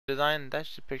design? That's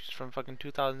just pictures from fucking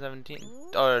 2017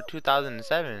 or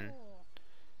 2007.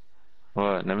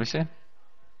 What? Let me see.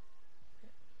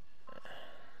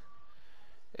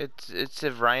 It's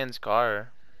of Ryan's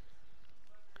car.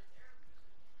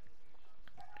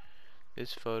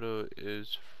 This photo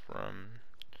is from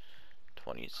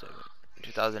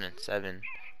 2007.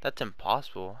 That's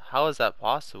impossible. How is that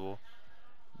possible?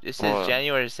 It says What?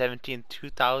 January 17th,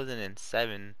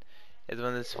 2007 is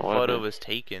when this What? photo was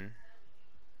taken.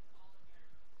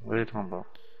 What are you talking about?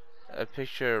 A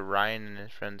picture of Ryan in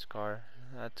his friend's car.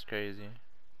 That's crazy.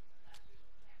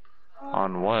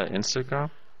 On what? Instagram?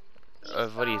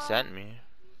 Of what he sent me.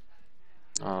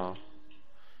 Oh.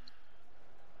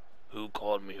 Who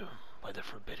called me by the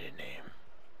forbidden name?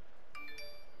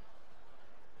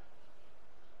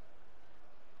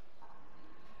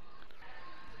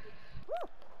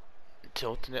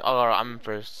 Tilting it. Oh, I'm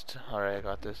first. Alright, I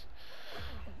got this.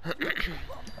 I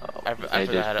forgot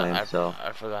AJ's how to. playing so.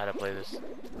 I forgot how to play this.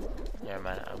 Yeah,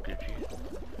 man, I'm Gucci.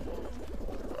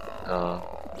 Uh,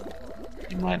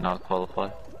 you might not qualify.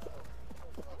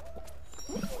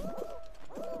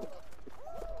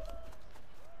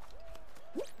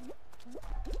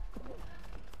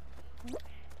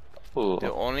 Ooh,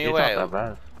 The only he's way not that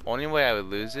bad. I would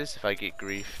lose this if I get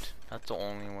griefed. That's the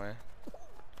only way.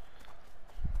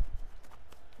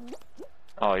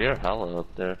 Oh, you're hella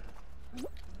up there.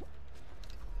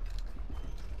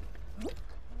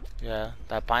 Yeah,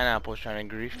 that pineapple's trying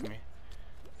to grief me.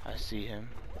 I see him.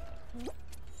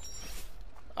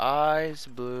 Eyes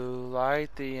blue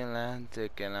like the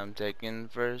Atlantic, and I'm taking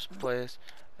first place.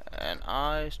 And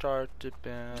I start to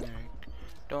panic.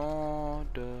 Da,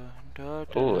 da, da,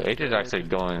 da, Ooh, da, AJ's da, actually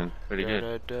going pretty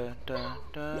good.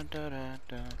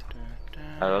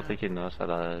 I don't think he knows how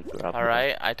to grab him.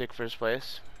 Alright, I took first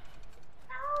place.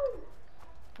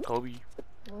 Kobe.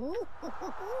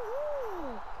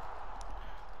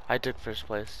 I took first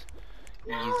place.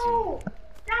 No! Easy.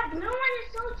 That blue one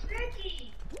is so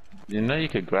tricky! You know you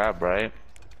could grab, right?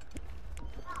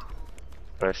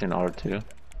 Pressing R2.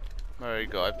 There you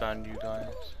go, I found you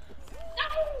guys.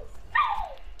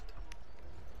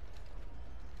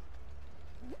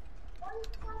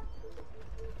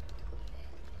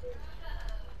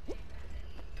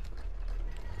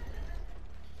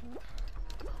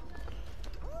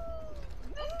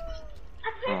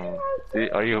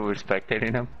 Are you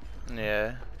spectating him?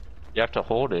 Yeah. You have to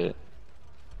hold it.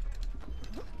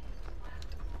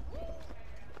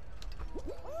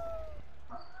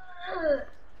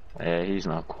 Yeah, he's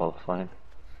not qualifying.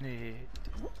 Yeah.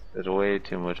 There's way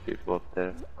too much people up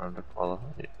there for him to qualify.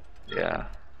 Yeah.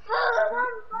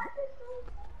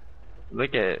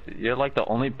 Look at you're like the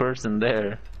only person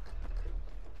there.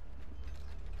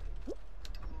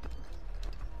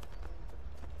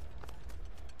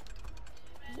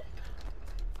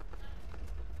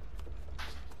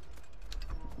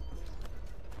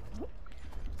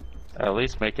 At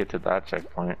least make it to that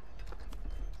checkpoint.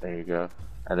 There you go.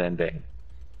 And then bang.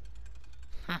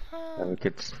 And we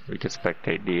could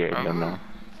spectate DA now.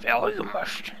 Fail you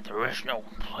must. There is no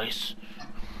place.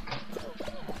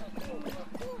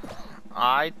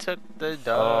 I took the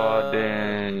dub. Oh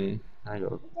dang. I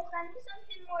go.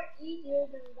 Something more easier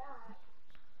than that.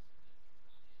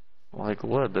 Like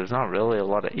what? There's not really a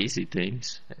lot of easy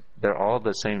things. They're all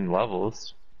the same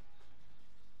levels.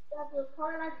 That's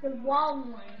probably like the wall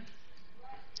one.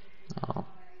 Oh.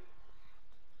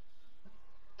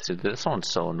 See, this one's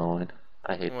so annoying.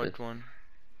 I hate Which this. one?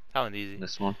 That one's easy.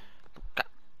 This one.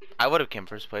 I would have came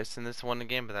first place in this one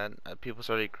again, but that people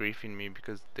started griefing me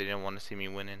because they didn't want to see me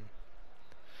winning.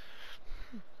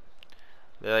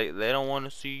 They don't want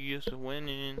to see us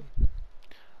winning.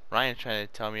 Ryan's trying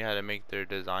to tell me how to make their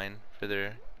design for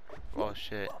their. Oh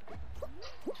shit!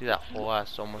 See that whole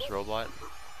ass almost robot?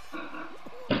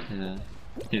 Yeah.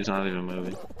 He's not even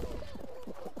moving.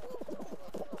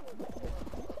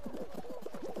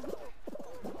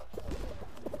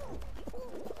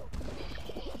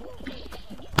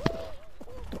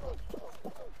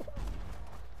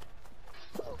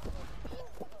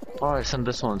 Alright, since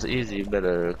this one's easy, you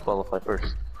better qualify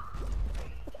first.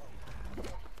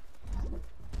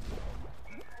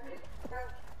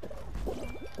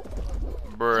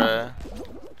 Bruh.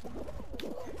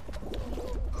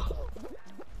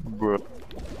 Bro.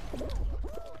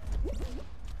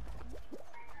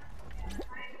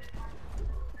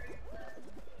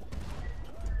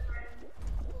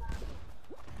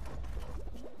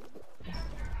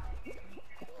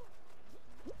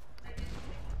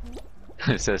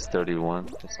 It says 31.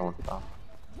 If someone thought.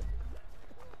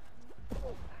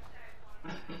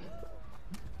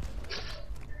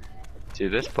 See,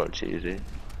 this part's easy.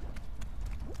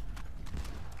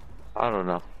 I don't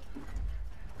know.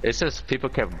 It's just people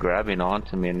kept grabbing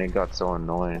onto me and it got so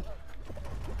annoying.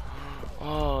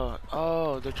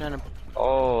 Oh, they're trying to.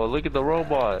 Oh, look at the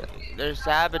robot. They're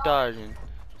sabotaging.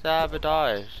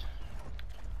 Sabotage.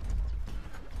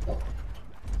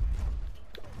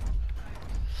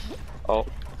 Oh.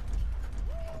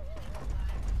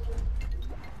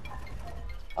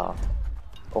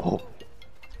 Oh.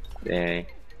 Dang.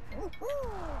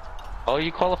 Oh,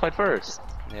 you qualified first.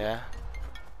 Yeah.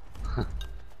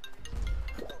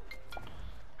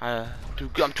 I'm too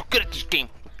good at this game.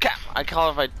 I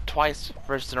qualified twice,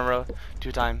 first in a row,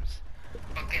 2 times.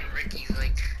 Fucking Ricky's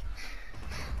like,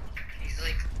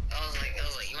 I was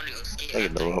like, you wanna go skate? Look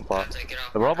at the robot. After I get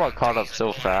off The my robot round caught three, up he's so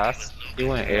like, fast. He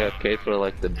went AFK for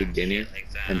like the beginning,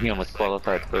 and he almost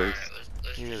qualified first.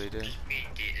 He really did. Just me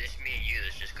and you,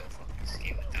 let's just go fucking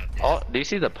skate without this. Oh, do you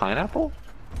see the pineapple?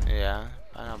 Yeah.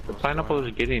 The pineapple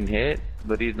is getting hit,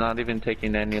 but he's not even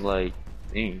taking any like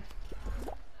thing.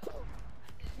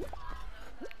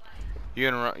 You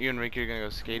and Ricky are gonna go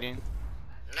skating?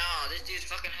 No, this dude's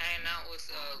fucking hanging out with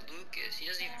Lucas. He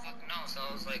doesn't even fucking know. So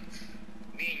I was like,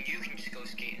 me and you can just go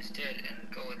skate instead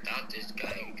and go without this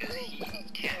guy because he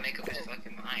can't make up his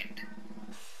fucking mind.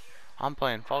 I'm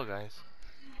playing Fall Guys.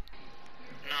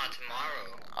 No,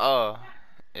 tomorrow. Oh,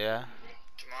 yeah.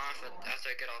 Tomorrow after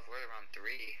I get off work around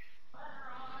 3.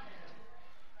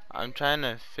 I'm trying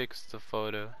to fix the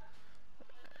photo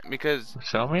because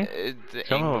Show me? the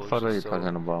Show me what angle's photo you're so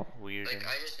talking about. weird. Like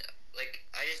I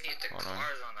just need the Hold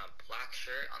cars on. on the black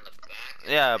shirt on the back.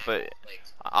 Yeah, and but like,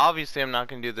 obviously I'm not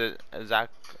gonna do the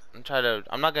exact.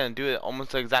 I'm not gonna do it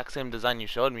almost the exact same design you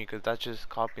showed me because that's just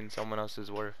copying someone else's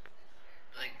work.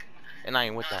 like And I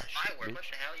ain't with no, that it's my shit, work. bitch. What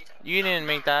the hell you talking? You didn't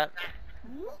make that.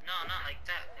 No, not like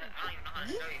that. I don't even know how to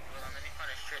show you. Hold on, let me find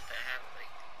a shirt that have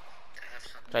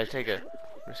something. Try to take a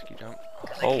risky jump.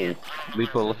 Oh,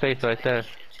 leap of the face right there.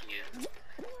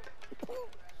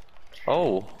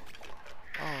 Oh,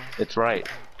 Oh, it's right.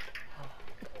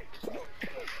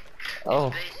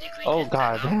 Oh, oh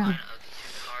god.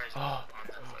 oh,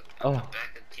 Oh, Back of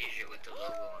the t-shirt with the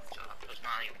logo on top. So it's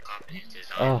not even copying his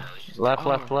design. oh, though, it's just left, Oh.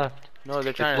 left, left. no,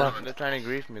 they're left. trying to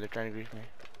grief me. They're trying to grief me.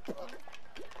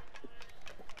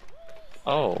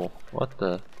 Oh, what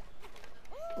the?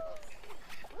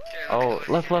 Here, Oh, look at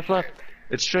the left, left, shirt. left.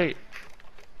 It's straight.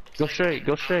 Go straight,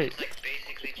 go straight. It's like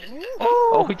basically just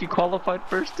Oh, you qualified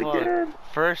first Fuck. again.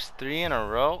 First 3 in a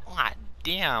row. God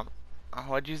damn.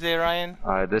 What'd you say, Ryan?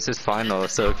 Alright, this is final,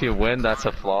 so if you win, that's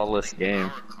a flawless game. our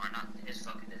car, not his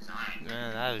fucking design.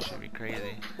 Man, that should be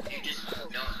crazy. You just don't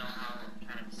know how I'm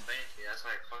trying to explain it to you. That's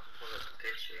why I fucking pulled up the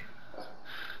picture.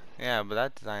 Yeah, but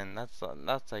that design, that's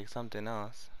like something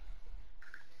else.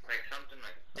 Like something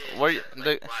like this. Where just, the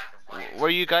like, black and white. where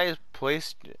you guys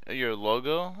placed your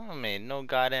logo? It made no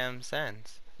goddamn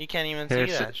sense. You can't even Here,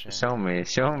 see that shit. show me,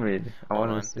 show me. I Hold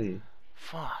want on. to see.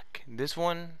 Fuck. This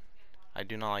one, I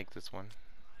do not like this one.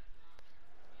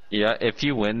 Yeah, if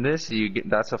you win this, you get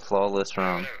that's a flawless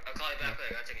round. Whatever, I'll call you back later.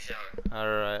 I gotta take a shower.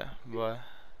 Alright, but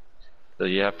So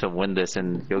you have to win this,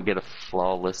 and you'll get a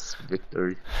flawless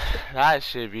victory. that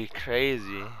should be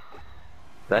crazy.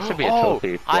 That should be a Oh,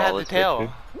 trophy. I had the flawless tail.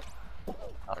 victory.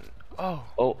 Oh.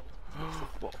 Oh,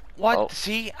 What? Oh.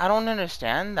 See, I don't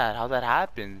understand that. How that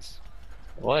happens?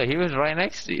 what? He was right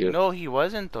next to you. No, he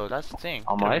wasn't though. That's the thing.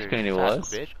 On my Come screen here, he fat was.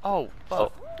 Bitch. Oh,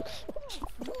 fuck.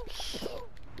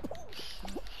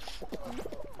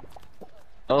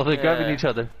 Oh, they're grabbing Yeah. each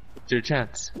other. It's your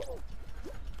chance.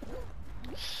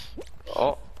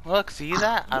 Oh, Look, see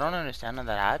that? I don't understand how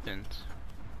that happens.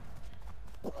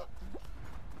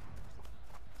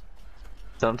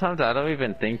 sometimes I don't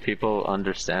even think people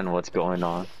understand what's going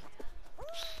on.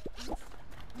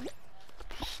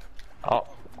 Oh,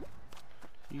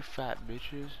 You fat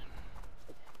bitches.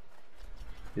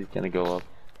 he's gonna go up.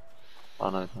 Oh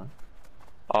no, he's not.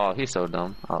 Oh, he's so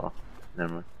dumb. Oh,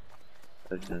 never mind.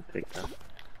 I was gonna take that.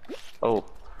 Oh.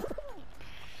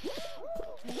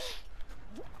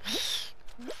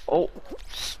 Oh.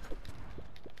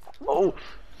 Oh.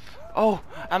 Oh,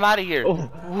 I'm out of here. Oh.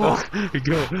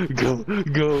 Go,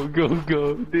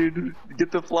 dude.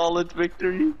 Get the flawless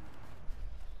victory.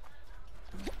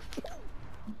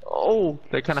 Oh,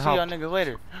 that kind of See y'all helped. niggas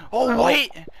later. Oh,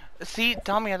 wait. See,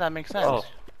 tell me how that makes sense. Oh.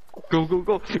 Go, dude,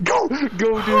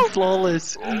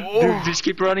 flawless. Dude, just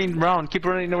keep running around,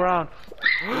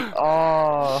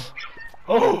 Oh.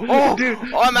 Oh, dude.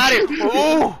 Oh, I'm out of here.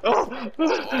 Oh.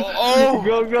 Oh.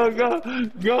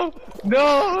 Go.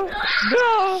 No.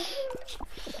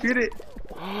 Get it.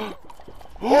 Oh.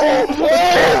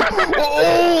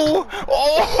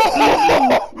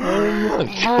 Oh.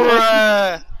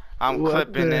 Bruh. I'm What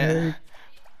clipping the it.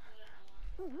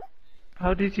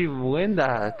 How did you win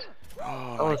that?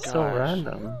 Oh That my was so gosh.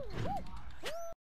 random.